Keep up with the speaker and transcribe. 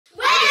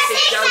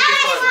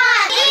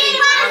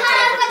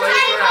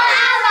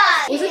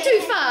Was it too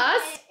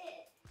fast?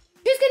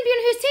 Who's going to be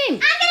on whose team? I'm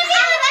going to be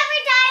on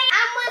every day.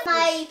 I'm with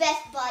my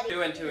best buddy.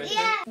 2 and 2 and 2.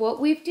 Yeah. What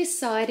we've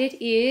decided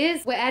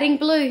is we're adding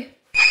blue.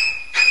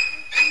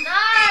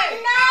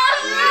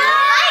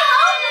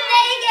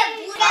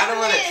 I don't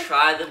want to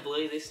try the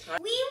blue this time.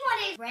 We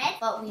wanted red,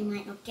 but we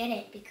might not get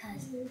it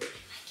because I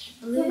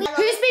get blue.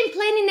 Who's been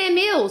planning their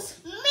meals?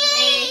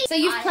 Me! So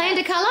you've planned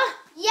a colour?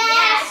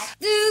 Yes!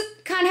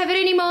 Can't have it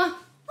anymore.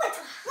 What?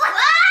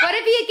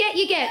 Whatever you get,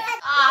 you get.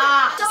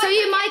 So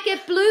you might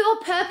get blue or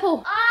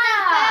purple.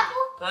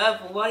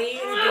 Purple, what are you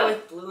going to do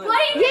with blue?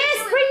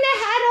 Yes, bring the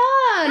hat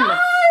on. No!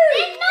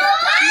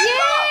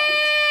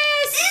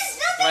 Yes!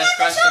 Can I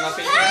scratch them up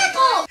in here?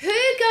 Who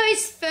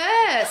goes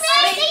first?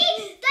 Maybe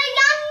the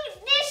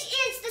youngish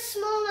is the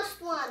smallest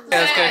one.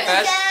 Okay,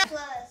 let's go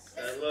first.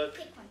 Plus. Look.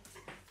 Pick one.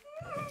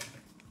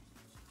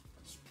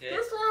 Okay.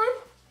 This one.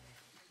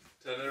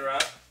 Turn it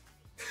around.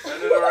 Turn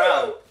it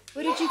around.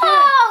 What did you get?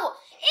 Oh!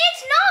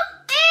 It's not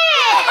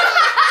there!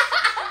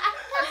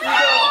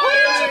 What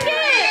did you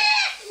get?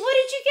 What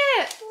did you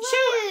get?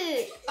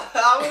 Shoot. Oh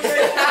no!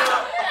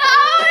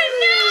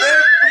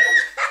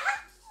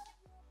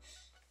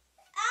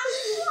 I'm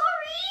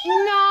sorry.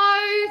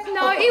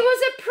 No, it was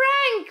a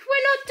prank.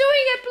 We're not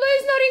doing it.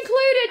 Blue's not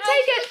included.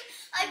 Take it.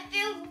 I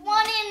filled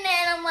one in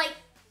there and I'm like,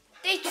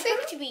 they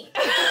tricked me.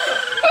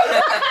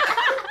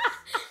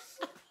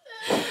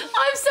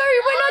 I'm sorry,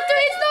 we're not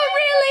doing it. It's not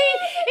really.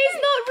 It's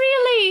not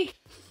really.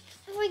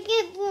 We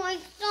get my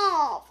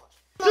stuff.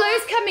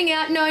 Blue's coming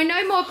out. No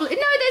more blue. No,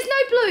 there's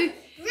no blue.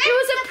 It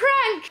was a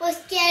prank. We're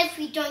scared if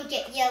we don't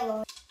get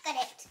yellow. Got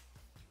it.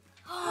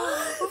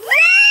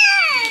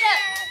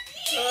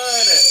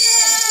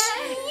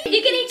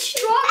 You can eat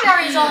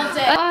strawberries all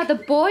day. Ah, the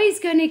boy's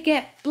gonna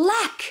get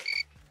black.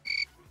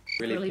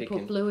 Really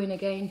put blue in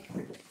again.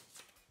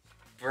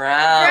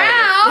 Brown.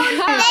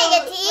 Negative.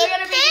 We're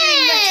going to be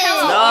eating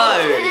Nutella. No.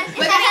 We're going to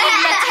be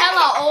eating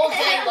Nutella all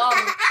day long.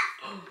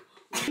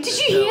 Did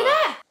you hear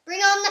that?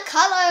 Bring on the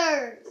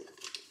colors.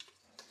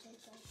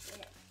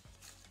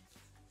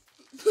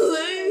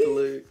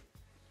 Blue.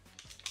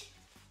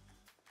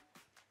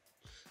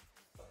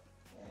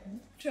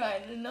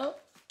 Trying to know.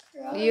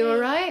 Are you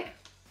alright?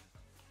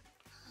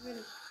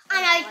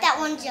 I know that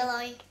one's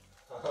yellow.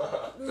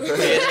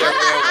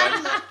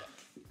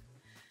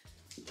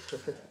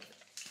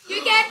 You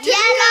get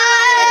Yellow!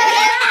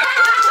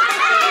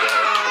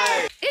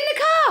 In the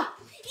car!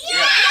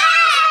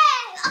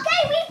 Yeah!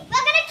 Okay,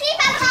 we're gonna keep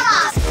our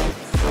colors.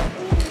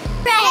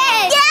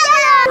 Red!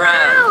 Yellow!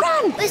 Brown.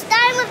 Run! We're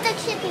starting with the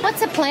chicken.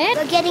 What's the plan?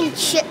 We're getting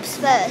chips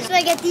first. So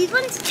I get these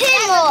ones? 2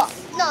 more.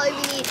 No, we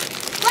need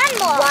 1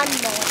 more. 1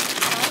 more.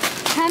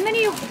 How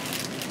many?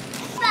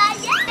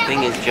 I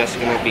think it's just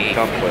going to be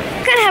chocolate.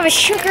 We're gonna have a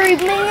sugary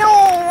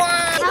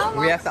meal.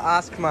 We have to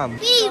ask Mum.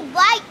 We need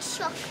white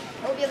chocolate.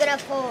 Oh, you're gonna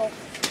fall.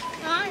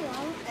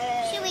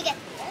 Should we get?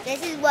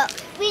 This is what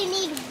we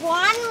need. 1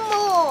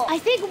 more. I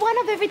think one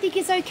of everything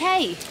is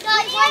okay. No,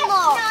 1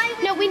 more.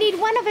 No, we need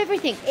one of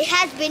everything. It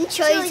has been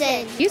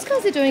chosen. You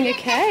guys are doing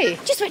okay.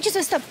 Just wait,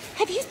 stop.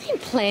 Have you been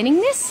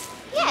planning this?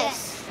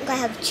 Yes. We're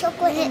gonna have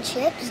chocolate and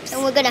chips,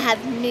 and we're gonna have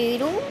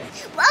noodles.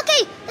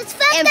 Okay, let's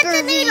first get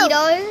the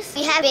noodles.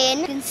 We have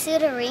been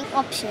considering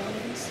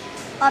options.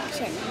 No,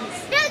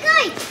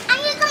 guys, are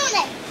you going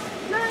it?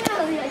 No,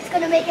 it's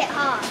gonna make it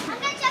hard. I'm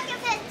gonna check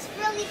if it's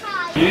really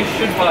hard. You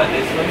should buy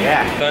this one.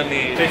 Yeah. It's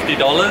only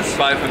 $50.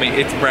 Buy it for me.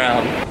 It's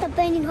brown. The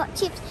burning hot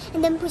chips,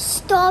 and then put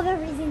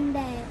strawberries in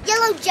there.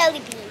 Yellow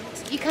jelly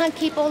beans. You can't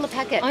keep all the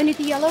packet, only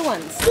the yellow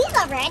ones. These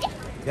are red.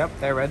 Yep,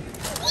 they're red.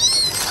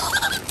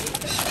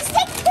 Let's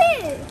take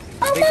 2.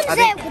 Oh, Mum's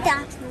there with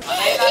that.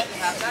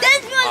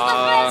 This was the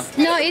best.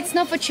 No, it's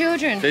not for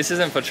children. This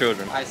isn't for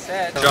children. I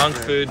said junk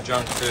food,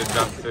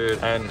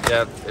 and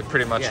yeah,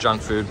 pretty much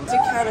junk food. Does it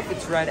count if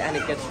it's red and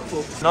it gets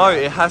cooked? No,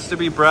 it has to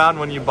be brown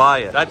when you buy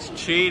it. That's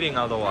cheating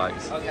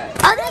otherwise. Okay.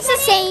 Are these the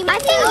same? I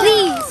think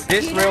these.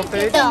 This real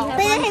food? No,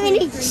 they don't have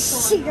any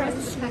sugar.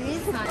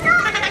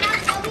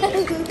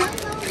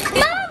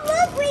 Mom,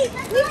 look,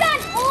 we got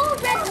all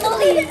red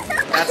lollies.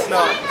 That's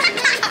not.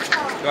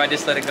 Do I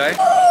just let it go? Banana.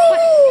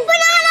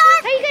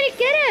 How are you gonna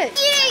get it?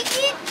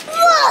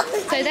 Look.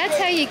 So that's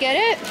how you get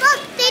it? Look,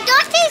 they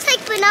don't taste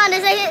like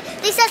bananas.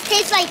 They just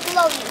taste like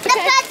lollies. The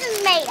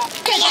person made it.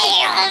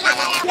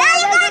 Now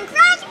you gotta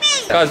crush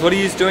me. Guys, what are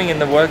you doing in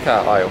the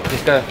workout aisle?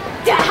 Just go.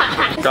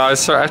 Guys,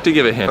 sorry, I have to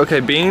give a hint. Okay,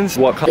 beans.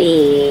 What color?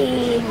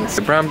 Beans.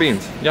 Brown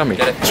beans. Yummy.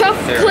 Get it.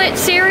 Chocolate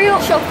cereal,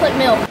 chocolate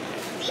milk.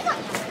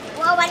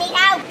 Whoa, I need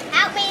help.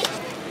 Help me.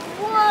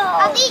 Whoa.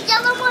 I'll eat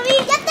yellow, mommy.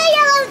 Get the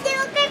yellow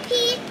little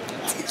cookie.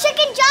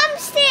 Chicken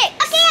drumstick.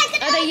 Okay, I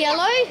can. Are they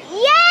yellow?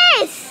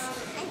 Yes.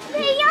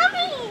 They're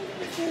yummy.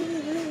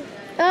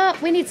 Oh,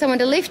 we need someone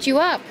to lift you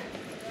up.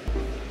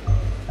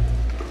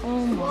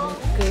 Oh my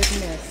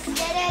goodness.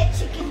 Get it,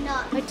 chicken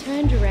nut. I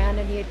turned around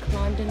and he had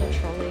climbed in a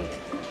trolley.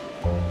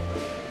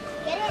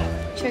 Get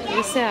it. Check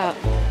this out.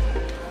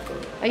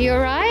 Are you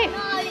alright?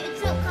 No,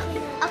 it's not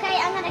coming. Okay,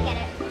 I'm gonna get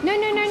it. No.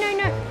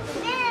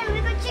 Yeah, we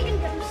got chicken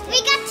drumstick.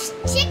 We got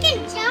chicken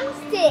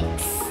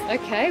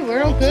Okay,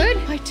 we're all good.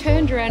 I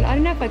turned around. I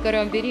don't know if I got it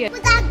on video.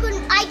 Was that a good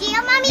idea,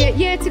 Mummy?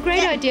 Yeah, it's a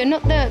great idea.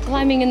 Not the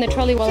climbing in the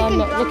trolley while I'm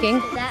not looking.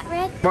 Is that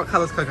red? What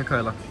colour's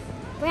Coca-Cola?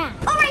 Brown.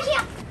 Oh, right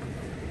here.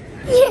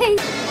 Yay.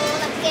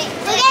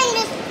 We're getting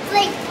this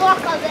like block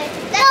of it.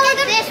 Let's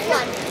get this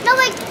one. No,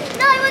 wait.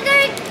 No, we're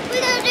gonna do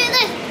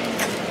this.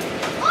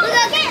 We're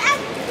gonna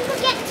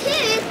get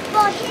two.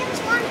 But here's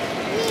one.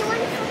 Me,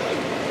 one for me.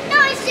 No,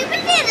 it's super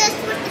near this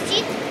with the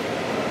sheep.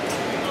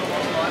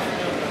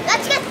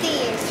 Let's get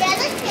these. Yeah,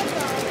 let's get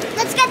those.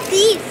 Let's get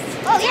these.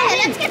 Oh yeah,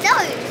 let's get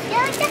those.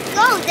 Yeah, let's get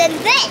those and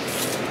this.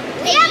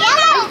 The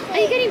yellow. Are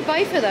you getting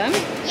both of them?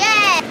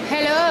 Yeah.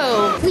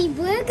 Hello. We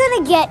were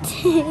gonna get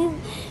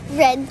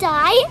red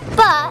dye,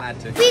 but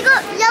we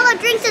got yellow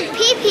drinks and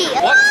pee-pee.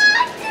 What?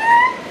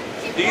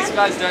 These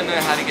guys don't know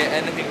how to get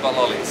anything but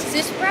lollies. Is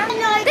this brown?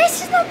 No,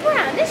 This is not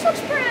brown. This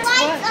looks brown.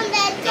 lights on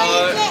there,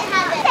 No. they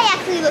have it. They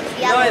actually look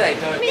yellow. No, they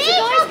don't. These These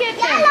guys look get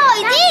them. yellow.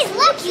 These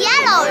look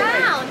yellow.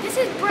 Brown. This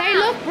is brown. They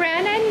look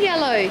brown and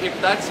yellow. If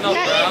that's not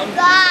These brown.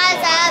 guys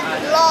are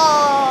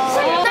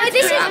blue. No,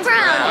 this is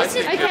brown. This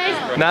is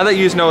Okay. Now that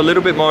you know a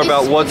little bit more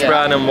about what's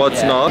brown and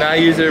what's not, now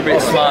you are a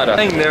bit smarter. I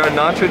think there are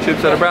nacho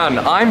chips that are brown.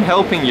 I'm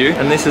helping you,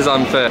 and this is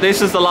unfair.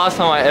 This is the last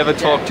time I ever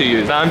talked to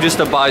you. Now I'm just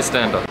a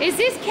bystander. Is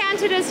this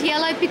counted as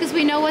yellow because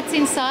we know what's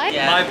inside?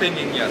 In my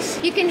opinion, yes.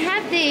 You can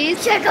have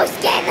these. Should I go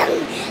get them?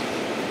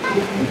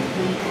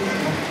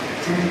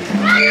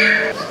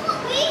 Look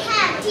what we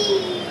have,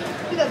 T.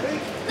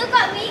 Look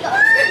what we got.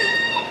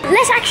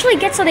 Let's actually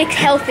get something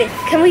healthy.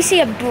 Can we see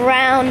a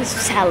brown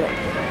salad?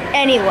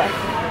 Anyway.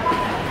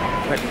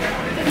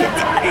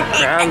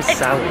 Brown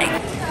salad.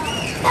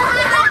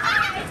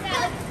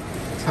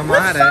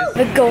 Tomatoes.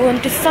 We're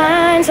going to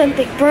find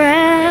something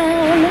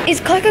brown. Is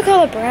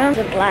Coca-Cola brown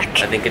or black?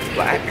 I think it's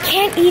black.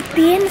 Can't eat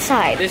the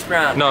inside. This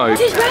brown. No.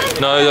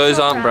 No, those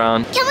aren't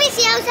brown. Can we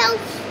see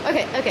ourselves?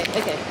 Okay.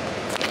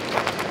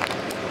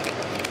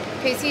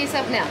 Okay, see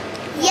yourself now.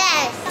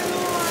 Yes.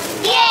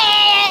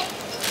 Yeah.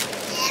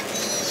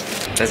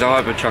 There's a whole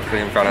heap of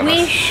chocolate in front of We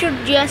us.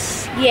 should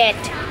just get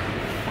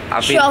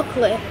I've been,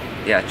 chocolate.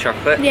 yeah,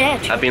 chocolate. Yeah,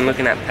 chocolate. I've been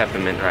looking at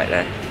peppermint right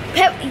there.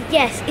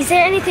 Yes. Is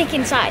there anything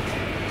inside?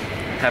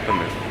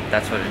 Peppermint.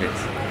 That's what it is.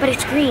 But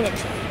it's green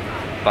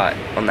inside. But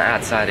on the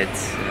outside,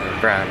 it's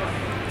brown.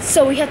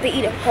 So we have to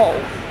eat it whole.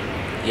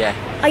 Yeah.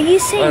 Are you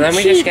saying Well, then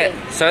we cheating? just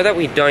get, so that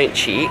we don't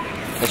cheat,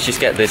 let's just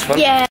get this one.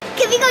 Yeah.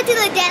 Can we go to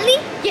the deli?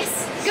 Yes,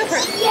 go for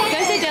it. Yes. Go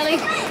to the deli.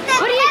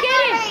 What are you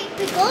getting?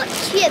 We got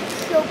chips,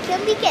 so can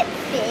we get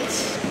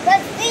fish?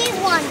 But these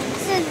ones,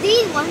 so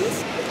these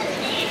ones.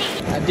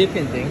 A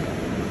dipping thing.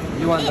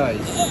 You want those?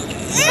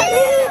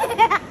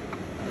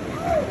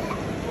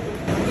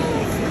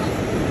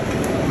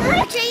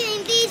 I'm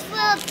trading these for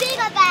a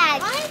bigger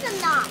bag. Mine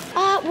are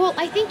not. Well,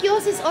 I think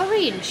yours is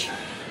orange.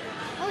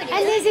 Oh, it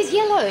And theirs is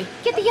yellow.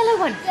 Get the yellow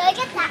one. Did I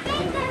get that?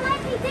 They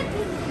might be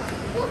dipping.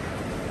 Look.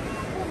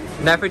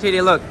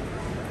 Nefertiti, look.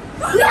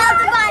 We have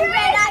to find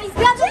red eyes.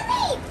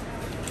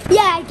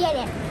 Yeah, I get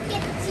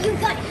it. You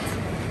got it.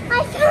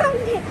 I found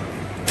it.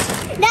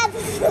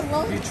 That's the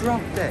one. You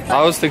dropped it.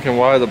 I was thinking,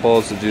 why are the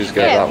balls did you just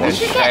go that We one?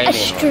 should get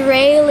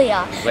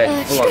Australia. Wait,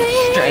 hold on.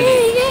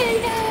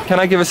 Australia. Can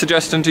I give a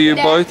suggestion to you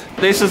both?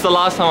 This is the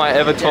last time I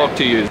ever talked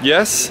to you.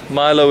 Yes,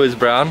 Milo is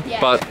brown,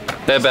 but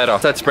they're better.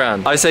 That's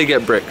brown. I say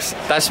get bricks.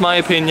 That's my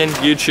opinion.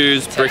 You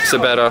choose. Bricks are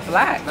better.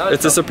 Black. No,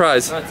 It's a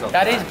surprise. No, it's not.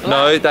 That is black.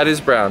 No, that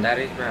is brown. That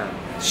is brown.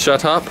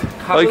 Shut up.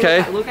 Cover-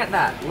 Okay. Look at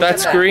that. Look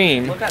That's at that.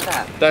 green. Look at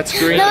that. That's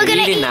green. No, we're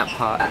gonna Eating eat. that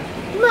part.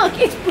 Look,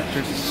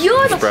 it's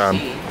yours. It's brown.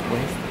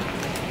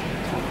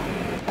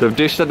 The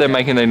dish that they're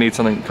making, they need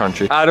something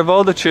crunchy. Out of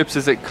all the chips,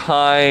 is it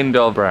kind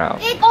of brown?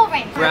 It's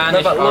orange.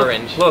 Brownish No, but look,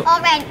 orange. Look.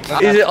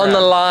 Orange. Is it on the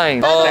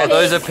line? Oh,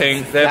 those are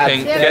pink. They're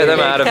pink. Get them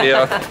out of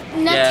here.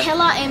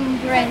 Nutella and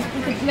bread.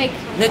 We could make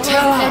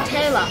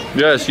Nutella.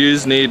 Yes, you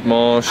need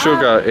more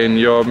sugar in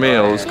your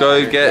meals.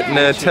 Go get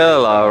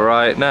Nutella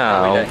right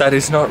now. That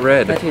is not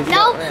red.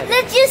 No,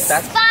 let's just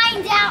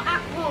find out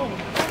at home.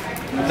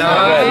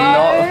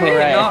 Not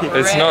red.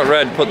 It's not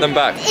red. Put them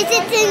back. If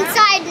it's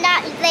inside,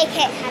 not they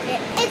can't have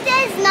it. If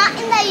there's not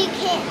in there, you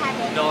can't have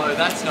it. No,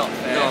 that's not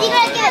fair. You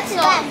gotta give it to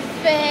them.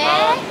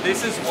 Fair.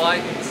 This is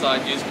white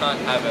inside. You just can't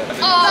have it. No.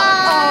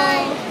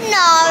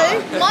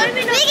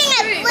 We can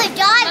get Blue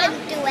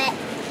Diamond to do it.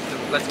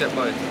 Let's get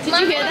both. Did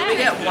you hear that?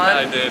 Get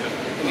I one. did.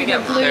 We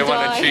get Blue They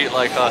want dye. to cheat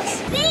like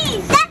us.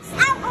 Please, that's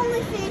our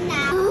only food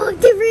now. Oh,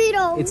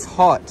 Doritos. It's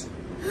hot.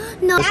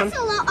 No, that's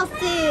a lot of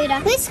food.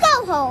 Let's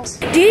go home.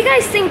 Do you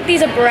guys think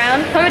these are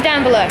brown? Comment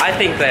down below. I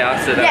think they are,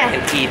 so that I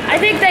can eat. I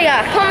think they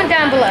are. Comment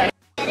down below.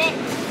 Get it?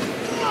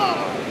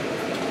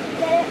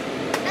 Get it?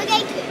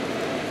 Okay, good.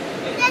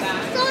 That's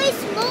so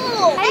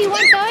small. Hey, you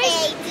want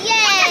those?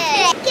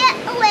 Yeah. Get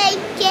away,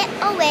 get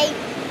away.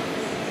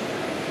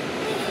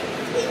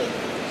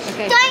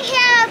 Okay. Don't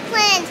hear our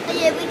plans.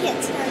 Yeah, we can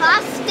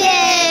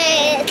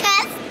custard.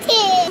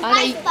 Custard. Are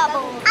they- Ice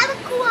bubble. I'm a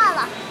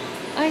koala.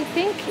 I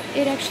think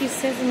it actually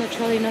says on the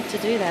trolley not to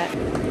do that.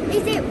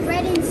 Is it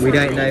red inside? We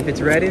don't know if it's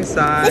red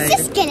inside. Let's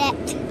just get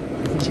it.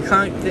 You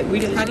can't.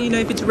 How do you know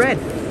if it's red?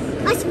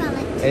 I smell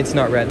it. It's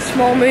not red.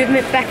 Small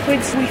movement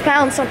backwards. We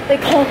found something.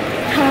 Oh,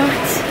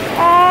 heart.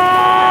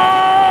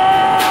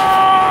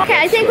 Okay,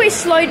 I think we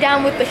slowed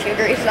down with the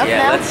sugary stuff now.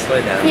 Yeah, let's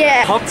slow down.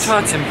 Yeah.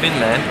 Pop-Tarts in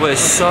Finland were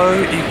so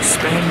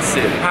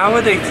expensive. How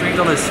are they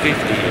 $3.50?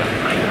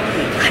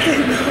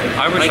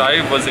 I wish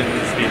I was in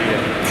this video.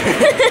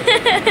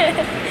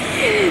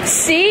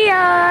 See,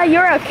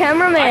 you're a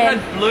cameraman. I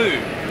had blue.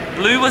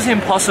 Blue was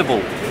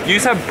impossible. You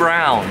said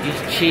brown. You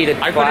cheated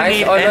I twice.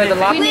 couldn't eat Oh no, the anything.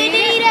 last We need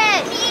it.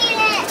 Need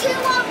it. 2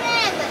 of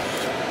them.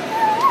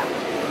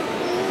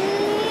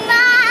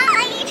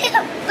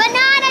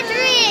 Banana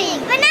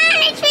drink.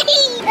 Banana drink.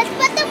 Let's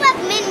put them where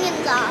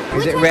minions are.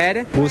 Is it red?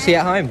 We'll see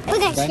at home. We're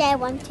going to share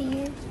one to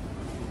you.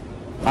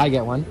 I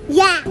get one.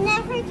 Yeah.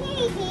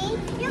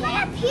 Nefertiti, you're going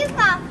to puke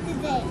after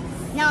this.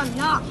 No, I'm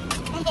not.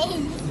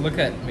 Look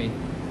at me.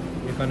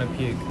 You're gonna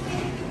puke.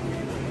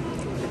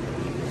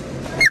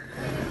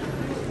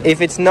 If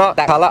it's not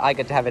that color, I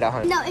get to have it at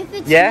home. No, if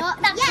it's Yeah?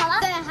 not that color,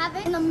 I'm going to have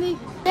it in the movie.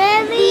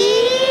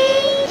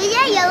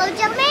 Yeah, yellow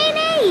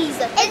mayonnaise.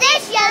 Is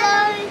this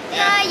yellow?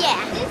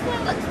 Yeah. This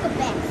one looks the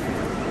best.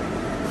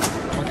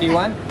 What do you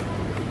want?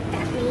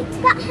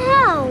 But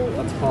how?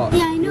 That's hot.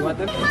 Yeah, I know. You want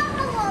them?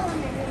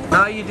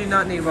 No, you do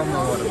not need one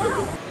more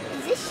watermelon.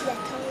 Is this yellow?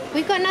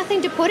 We've got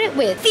nothing to put it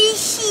with.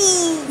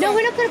 Fishy. No,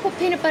 we're not going to put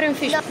peanut butter and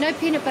fish. No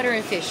peanut butter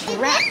and fish.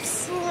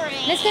 Wraps.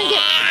 Let's go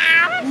get...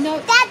 No.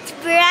 That's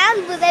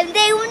brown for them.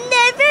 They will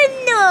never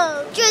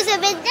know.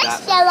 Joseph, is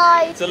this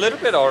yellow? It's a little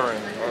bit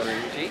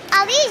orangey.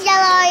 Are these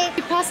yellow?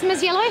 You pass them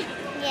as yellow?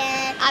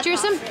 Yeah.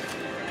 Joseph?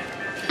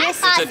 Yes,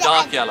 It's a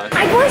dark yellow.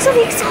 I want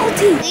something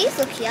salty. These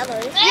look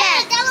yellow.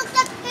 Yeah, that looks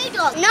like food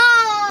dog. No,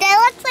 that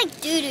looks like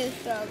doo-doo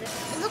frog.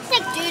 It looks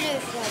like doo-doo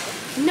frog.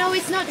 No,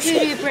 it's not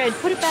doo-doo bread.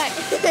 Put it back.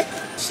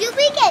 Should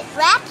we get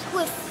wrapped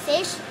with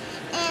fish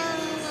and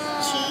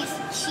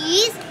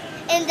cheese,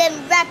 and then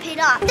wrap it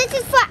up? This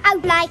is for our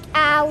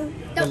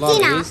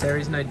dinner. There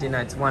is no dinner.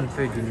 It's one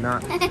food. You're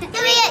not. Do we get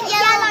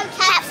yellow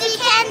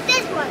capsicum?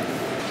 This one.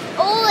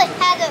 Oh, it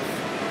has a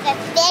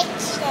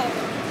affection.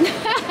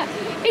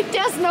 It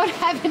does not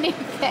have an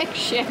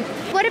infection.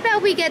 What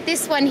about we get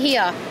this one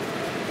here?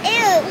 Ew,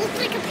 it looks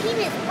like a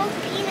penis. Both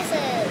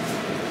penises.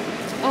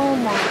 Oh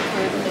my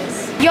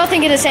goodness. You're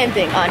thinking the same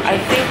thing, aren't you? I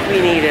think we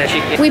need a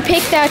chicken. We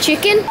picked our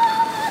chicken.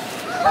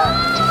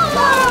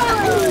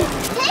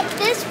 Take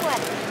this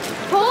one.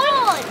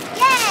 Corn?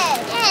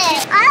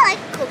 Yeah. I like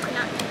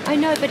coconut. I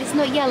know, but it's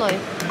not yellow.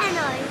 I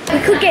know. We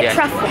could get Yeah.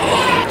 truffle.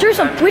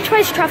 Jerusalem, which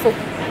way's truffle?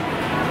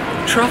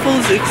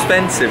 Truffle's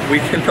expensive. We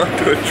cannot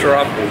do a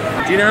truffle.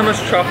 Do you know how much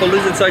truffle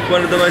is? It's like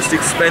one of the most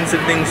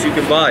expensive things you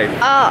can buy.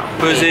 Oh.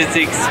 Because it's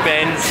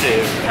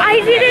expensive. I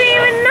didn't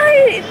even know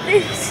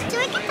this. Do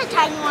we get the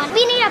tiny one?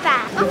 We need a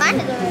bag. Oh, mine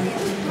is already.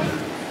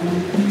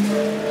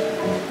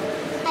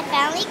 I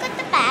finally got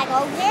the bag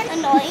open.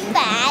 Annoying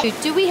bag.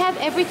 Do we have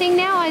everything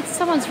now?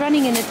 Someone's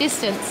running in the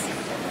distance.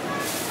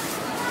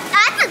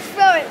 I can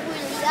throw it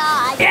really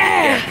hard.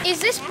 Yeah. Is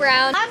this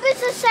brown? I'm going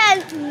to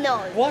say no.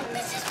 What?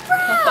 This is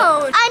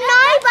brown. I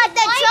know, but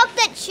the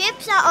chocolate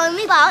chips are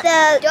only brown.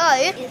 The dough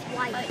is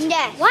white.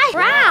 Yeah. White?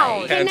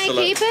 Brown. Can they Cancel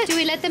it. keep it? Do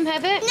we let them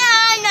have it? No.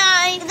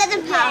 It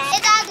doesn't pass.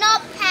 It does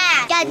not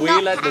pass. We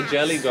let the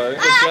jelly go. The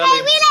Okay,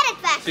 jelly. we let it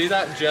pass. See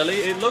that jelly?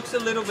 It looks a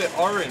little bit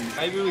orange.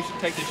 Maybe we should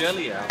take the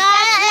jelly out.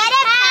 Let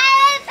it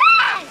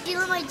pass. You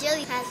want my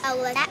jelly pass? I'll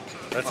let that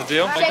pass. That's a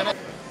deal?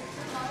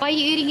 Why are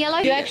you eating yellow?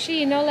 You're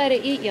actually not allowed to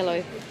eat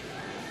yellow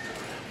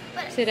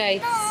today.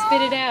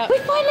 Spit it out. We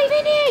finally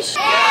finished.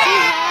 We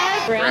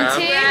have brown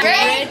tea,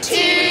 red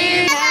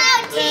tea.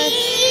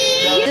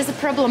 There's a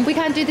problem. We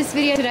can't do this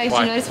video today. Did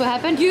Why? you notice what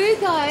happened? You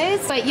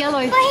guys ate yellow.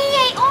 But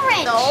he ate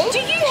orange. No. Do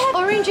you have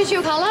orange as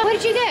your colour? What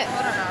did you get?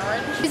 Not an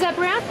orange. Is that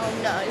brown? Oh,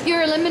 no.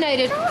 You're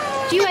eliminated.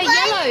 You ate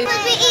yellow.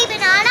 When we eat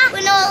banana,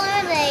 we're not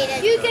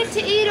eliminated. You get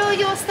to eat all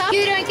your stuff.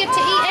 You don't get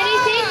to eat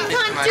anything. You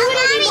can't do it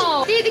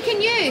anymore. Neither can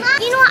you.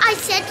 You know what I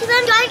said to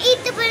them? Don't eat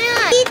the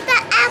banana. Eat the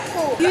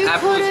apple. You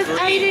apple could is have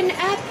green. ate an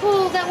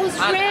apple that was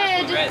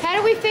red. apple red. How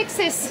do we fix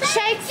this?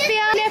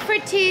 Shakespeare,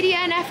 Nefertiti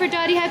and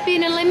Aphrodite have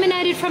been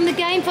eliminated from the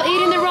game for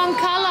eating the wrong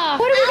colour.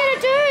 What are we going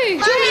to do?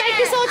 Do you want to make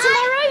this all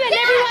tomorrow and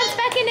everyone's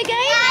back in the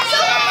game?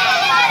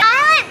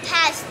 I went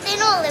past. They're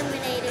not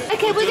eliminated.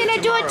 Okay, we're going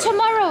to do it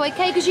tomorrow,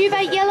 okay? Because you've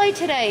ate yellow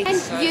today. And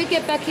you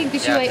get back in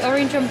because you ate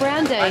orange on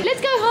brown day.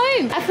 Let's go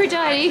home.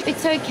 Aphrodite,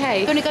 it's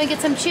okay. You want to go and get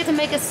some chips and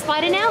make a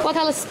spider now? What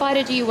colour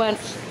spider do you want?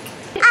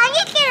 I'm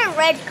going to get a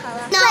red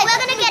colour. No, we're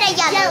going to get a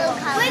yellow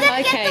colour. We're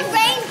going to Okay. get the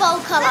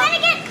rainbow colour. We're going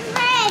to get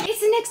red.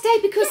 It's the next day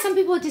because some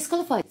people are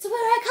disqualified. So where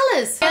are our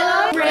colours?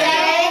 Yellow,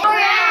 red,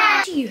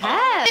 orange. What do you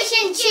have? Fish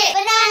and chip.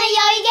 Banana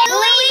yogurt.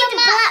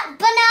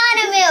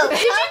 Banana milk. Did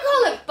you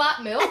call it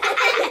butt milk?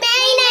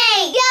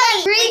 Mayonnaise.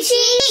 Jelly. Green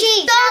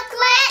cheese.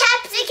 Chocolate.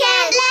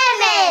 Capsicum.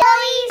 Lemon.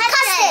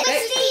 Custard.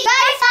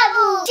 Rice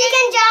bubble.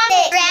 Chicken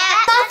drumstick.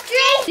 Wrap. Soft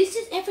drink. This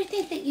is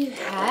everything that you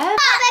have?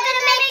 Oh, they're going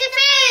to make the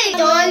food.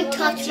 Don't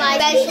touch my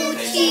special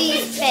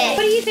cheese What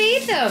do bit. you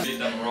feed them?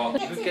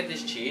 You get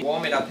this cheese,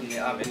 warm it up in the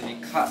oven, and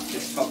you cut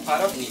this top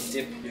part off and you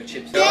dip your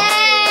chips.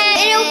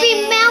 It'll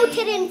be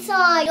melted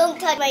inside. Don't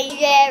touch my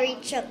cherry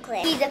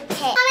chocolate. He's a pet.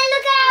 Mommy,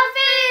 look at our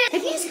food.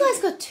 Have you guys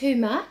got too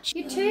much?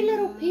 You're two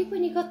little people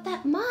and you got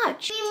that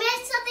much. We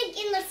missed something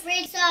in the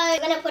fridge, so I'm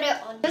gonna put it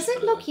on. Does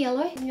it look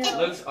yellow? It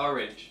looks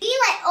orange. Do you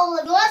like all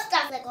of your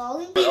stuff like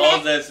orange? But all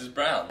of theirs is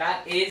brown.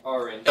 That is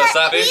orange. Does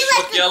that fish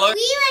look yellow?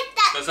 We like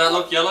that. Does that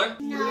look yellow?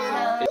 No.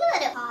 You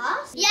let it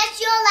pass. Yes,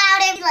 you're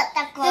allowed it. You let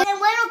that go. Then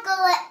we're not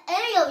gonna let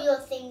any of your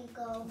things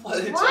go. What?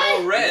 It's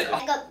all red.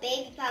 I got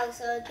baby power,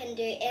 so I can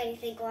do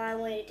anything I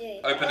want to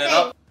do. Open it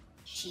up.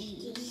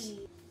 Cheese.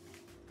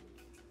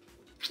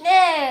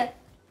 Yeah.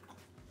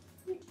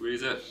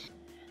 Squeeze it.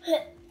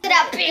 Look at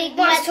that big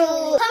muscle.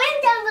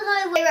 Comment down below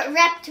your favorite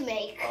wrap to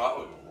make.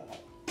 Oh.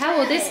 How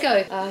will this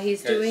go? Oh,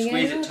 he's Go, doing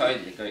squeeze it. it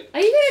tightly. Go. Are you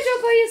going to do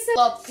it by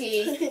yourself?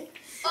 Floppy.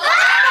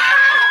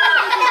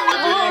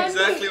 Doing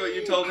exactly what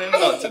you told him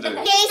not to do.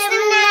 Taste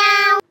them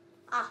now.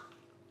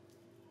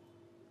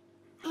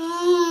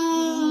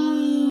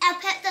 Our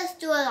pet does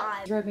still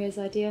alive. Romeo's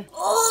idea.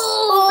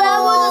 Oh, that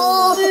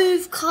was a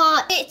smooth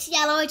cut. It's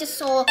yellow, I just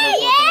saw. Yeah,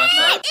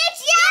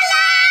 it's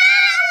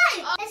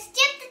yellow! Let's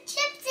dip the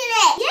chips in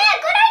it. Yeah,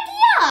 good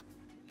idea.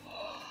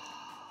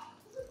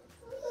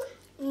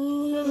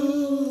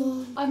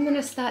 I'm going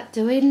to start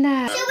doing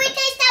that. Should we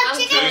taste our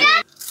chicken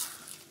chop?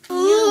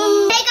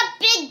 Take a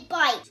big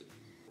bite.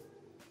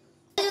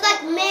 It's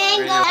like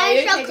mango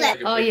and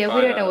chocolate. Oh yeah,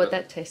 we don't know what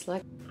that tastes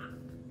like.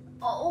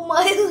 Oh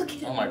my, look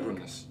at Oh my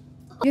goodness.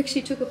 You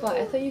actually took a bite.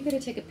 I thought you were going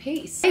to take a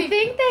piece. I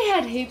think they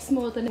had heaps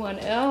more than one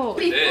else.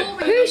 did.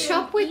 Who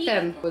shopped with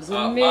them? Was it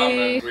Mum,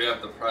 me? we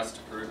have the price to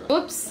prove it.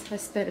 Oops, I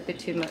spent a bit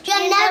too much.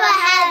 You've never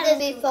had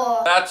this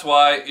before. That's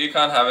why you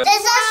can't have it.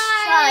 Let's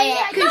just try You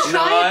it. can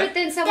try No. it, but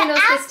then someone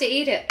else gets to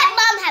eat it. Let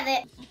Mum have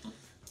it.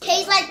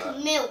 Tastes like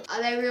milk.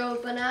 Are they real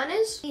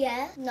bananas?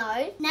 Yeah.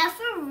 No. Now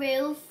for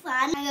real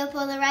fun, I'm gonna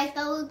pour the rice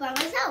bubbles by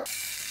myself.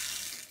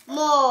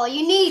 More.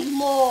 You need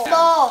more.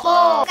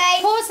 More.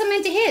 Okay. Pour some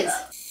into his.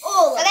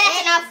 All. Okay,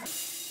 that's enough.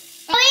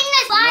 Doing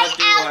this by Not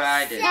do what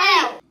I did.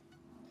 ourselves.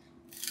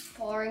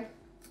 Pouring.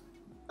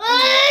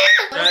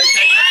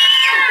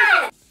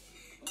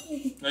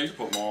 No, you can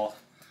put more.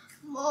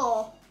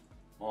 More.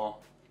 More.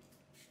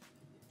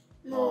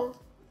 More.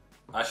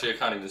 Actually, I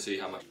can't even see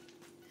how much.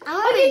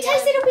 Oh, you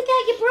tasted it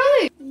without your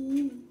brew.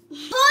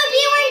 Hope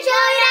you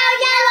enjoyed our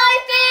yellow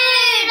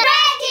food.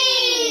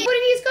 Ready? What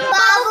have you got?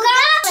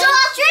 Bubblegum,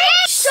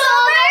 sausage,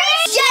 strawberry,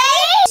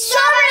 jelly,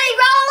 strawberry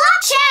roll-up,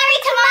 cherry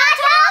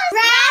tomatoes,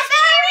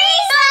 raspberry,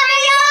 strawberry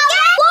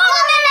yogurt,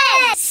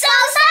 watermelon,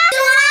 salsa,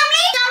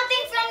 salami,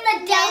 something from the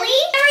deli,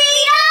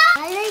 Doritos.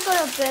 Are they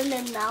gonna burn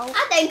them now?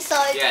 I think so.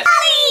 Yes.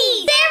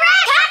 Jelly,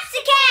 syrup,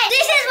 capsicum.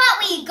 This is what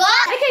we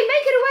got. Okay,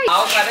 make it away.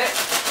 I'll cut it.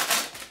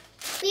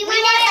 We want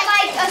it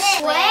like a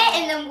square,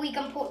 and then we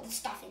can put the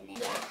stuff in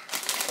there.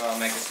 So I'll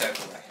make a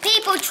circle there.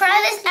 People, try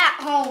this at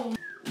home.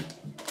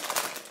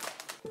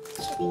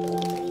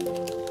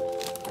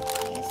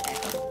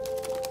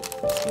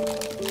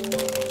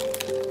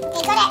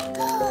 You got it.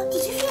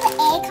 Did you feel the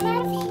air come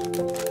out of it?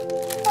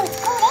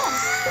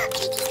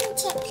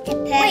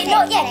 Wait,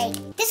 not yet.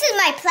 This is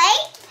my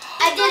plate.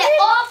 I did it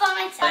all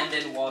by myself.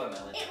 Blended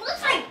watermelon. It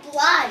looks like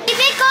blood. If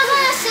it goes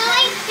on the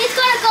ceiling, it's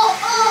gonna go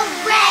all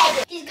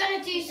red. He's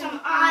gonna do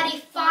some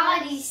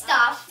arty-farty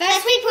stuff.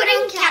 First we put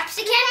in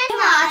capsicum,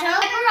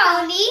 tomato,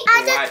 pepperoni. I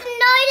just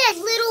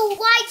noticed little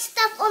white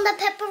stuff on the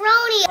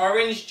pepperoni.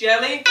 Orange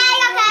jelly. Okay.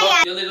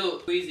 Look, your little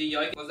squeezy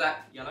yolk. Was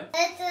that yellow?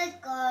 Let's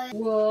just go.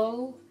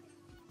 Whoa.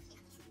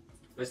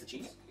 Where's the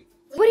cheese?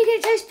 What are you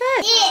going to taste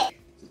first? Yeah.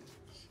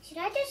 Should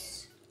I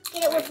just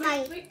get it with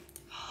my...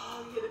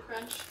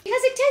 How's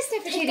it taste,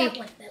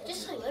 Nefertiti?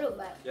 Just a little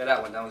bit. Yeah,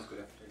 that one. That was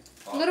good.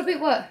 A little bit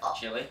what?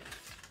 Chili.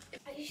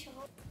 Are you sure?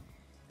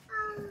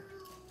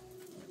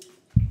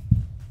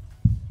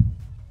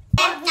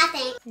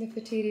 Nothing.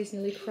 Nefertiti's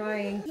nearly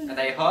crying. Are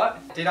they hot?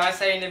 Did I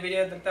say in the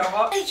video that they're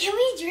hot? Can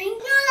we drink?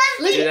 No, that's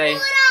Look Do they?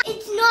 water.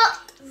 It's not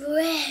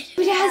red.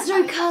 But it has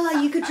no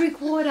colour. You could drink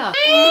water.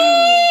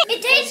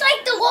 It tastes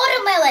like the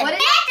watermelon. What is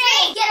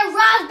Next, get a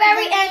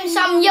raspberry and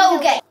some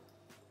yogurt.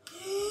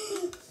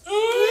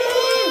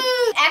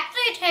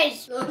 Actually, it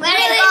tastes good. Let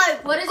it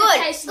go. What does Good.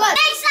 it taste like?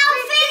 Make some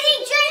fizzy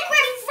drink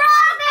with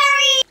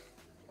strawberry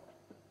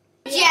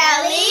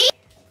jelly.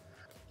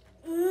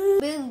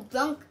 Being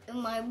drunk in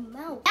my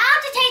mouth. Now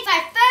to taste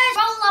my first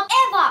roll-up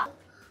ever.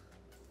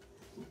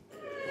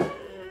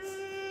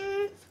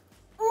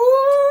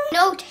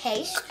 No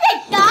taste.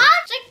 It's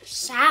dark. It's like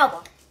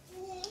sour.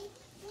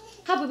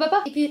 Hubba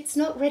bubba. If it's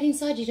not red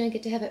inside, you don't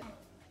get to have it.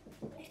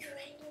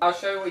 I'll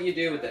show you what you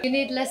do with it. You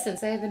need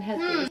lessons. I haven't had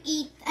these.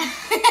 Eat.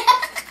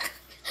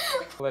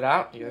 Pull it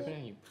out. You open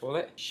it. You pull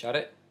it. Shut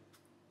it.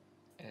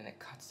 And then it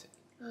cuts it.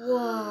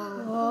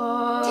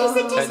 Whoa. Taste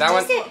it, So taste it, that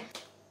one- taste it.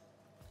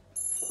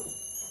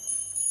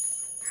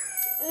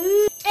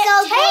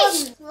 It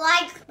tastes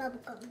like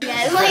bubblegum.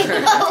 Yeah, like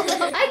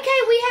bubblegum. Okay,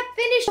 we have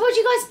finished. What'd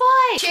you guys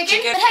buy?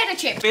 chicken, potato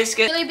chip,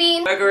 biscuit, chili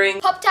bean,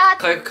 burgering, Pop-Tart,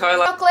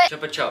 Coca-Cola, chocolate,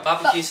 Chupa Chup,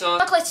 barbecue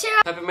sauce, chocolate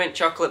syrup, peppermint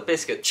chocolate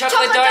biscuit,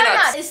 chocolate chocolate donuts.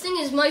 donuts. This thing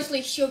is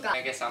mostly sugar.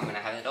 I guess I'm gonna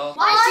have it all.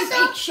 Why did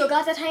you pick sugar,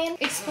 Tatan?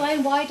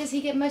 Explain why does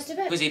he get most of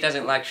it? Because he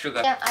doesn't like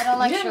sugar. Yeah, I don't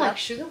like You don't sugar. like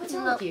sugar? What's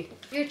wrong with you?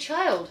 You're a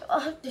child.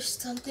 Oh, there's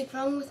something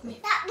wrong with me.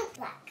 That looks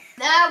black.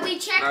 We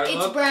checked, No, it's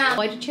look. brown.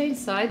 Why did you change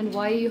sides and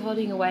why are you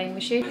holding a weighing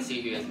machine? Let's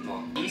see who has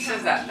more. He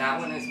says that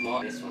one has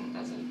more, this one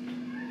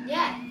doesn't.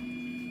 Yeah.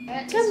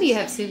 Tell me you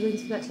have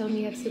siblings without telling me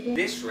you have siblings.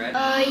 This red.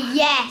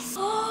 Yes.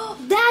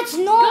 That's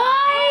not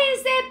Guys,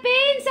 their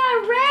beans are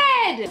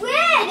red!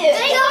 red.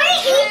 They don't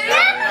eat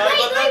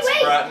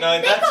them. Brown.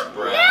 No, that's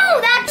brown.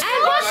 No, that's And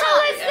what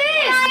color is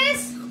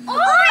this?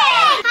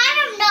 orange. Kind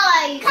of no.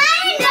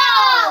 Kind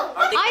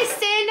of. I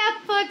stand up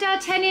for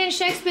D'Artagnan and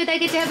Shakespeare, they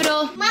get to have it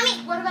all. Mommy,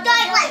 what about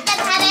don't like that,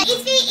 Hannah.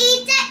 If he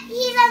eats it,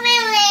 he's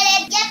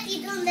eliminated. Yep,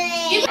 he's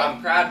eliminated.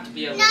 I'm proud to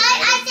be a No,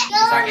 I said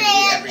you're I can eat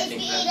eliminated if everything.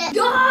 you eat it.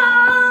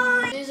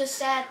 God! It is a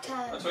sad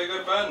time. That's why you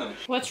gotta burn them.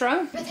 What's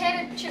wrong?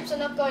 Potato chips are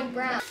not going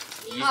brown.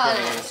 You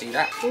probably want to see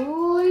that.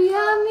 Oh,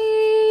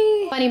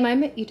 yummy. Funny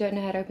moment, you don't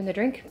know how to open the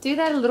drink. Do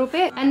that a little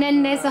bit, and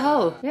then there's the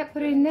hole. Yep,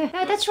 put it in there.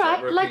 No, that's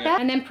right, ripping like it. that.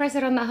 And then press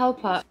it on the whole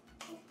part.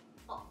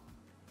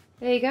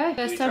 There you go.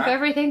 First you time for try?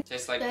 everything.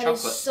 Tastes like That is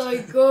chocolate.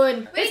 so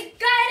good. We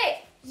got it!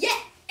 Yeah!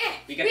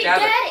 We can We have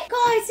got it. it!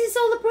 Guys, this is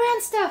all the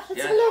brown stuff.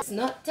 Let's have a Yeah. look. It's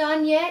not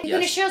done yet. You're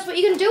gonna Yes. show us what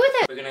you're gonna do with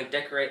it. We're gonna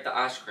decorate the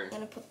ice cream. I'm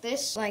gonna put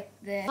this like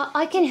there.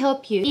 I can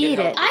help you. Eat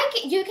help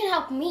it. You can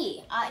help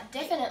me.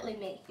 Definitely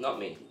me. Not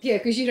me. Yeah,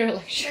 because you don't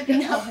like sugar.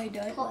 No, I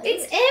don't.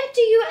 It's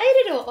empty. You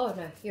ate it all. Oh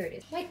no, here it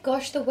is. My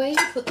gosh, the way you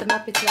put them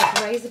up, it's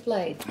like razor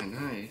blades. I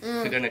know.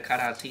 We're gonna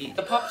cut our teeth.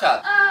 The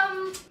Pop-Tart.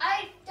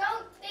 I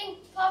don't think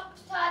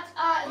Pop-Tarts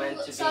are Meant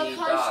to be supposed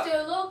dark.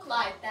 to look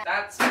like that.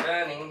 That's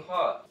burning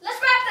hot. Let's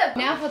wrap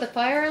them! Now for the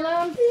fire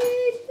alarm.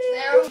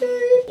 There.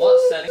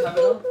 What setting have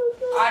it on?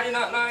 I do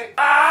not know.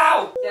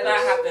 Ow! Yeah, that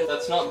happened.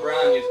 That's not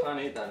brown, you can't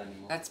eat that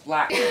anymore. That's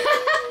black.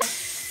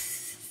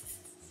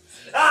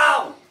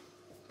 Ow!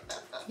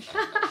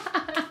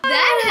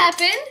 That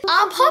happened.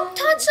 Are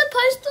Pop-Tarts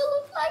supposed to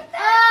look like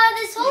that?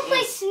 This whole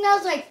place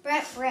smells like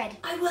bread.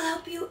 I will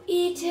help you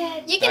eat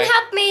it. You No. can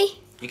help me.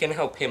 You can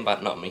help him,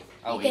 but not me.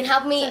 I'll You can eat.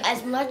 help me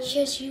as much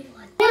as you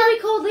want. What do we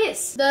call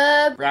this?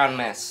 The Brown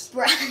mess.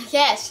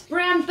 yes.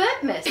 Brown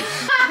burnt mess.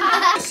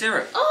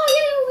 Syrup. Oh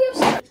yeah,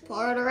 we have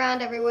pour it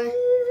around everywhere. Ooh,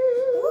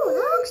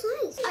 that looks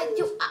nice.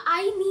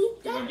 I need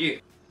that. You.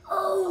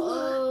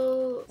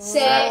 Oh.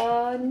 Set.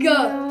 Go.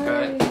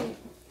 Go.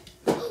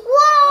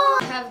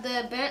 Whoa! Have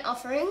the burnt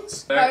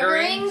offerings.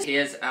 Burgering.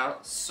 Here's our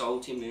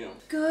salty meal.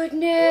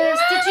 Goodness.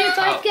 Did you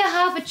both get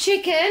half a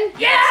chicken?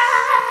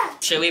 Yes!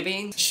 Chili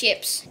beans.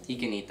 Chips. He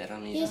can eat that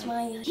on his Here's own.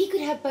 my. He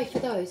could have both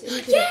of those. And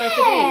you could Yeah, have both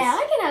of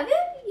I can have it.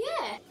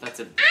 Yeah. That's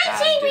a I bad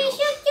think we deal.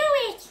 should do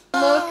it. these.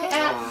 Look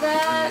at Oh,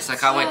 that. goodness, I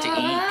can't wait to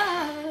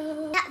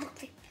eat. That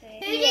looks like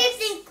food. Who do you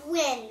think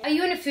wins? Are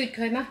you in a food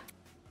coma?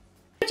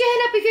 Put your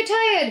hand up if you're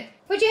tired.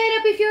 Put your hand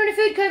up if you're in a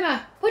food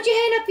coma. Put your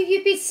hand up if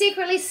you've been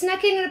secretly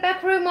snacking in the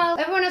back room while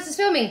everyone else is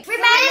filming.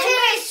 Remember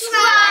to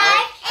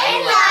subscribe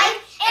and like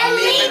and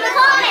leave a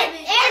comment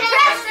and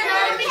press the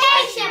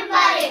notification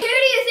button. Who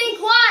do you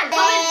think won?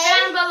 Comment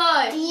down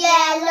below.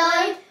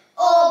 Yellow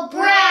or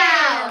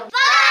brown?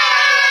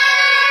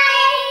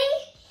 Bye!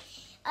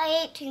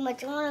 I ate too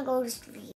much. I want to go to sleep.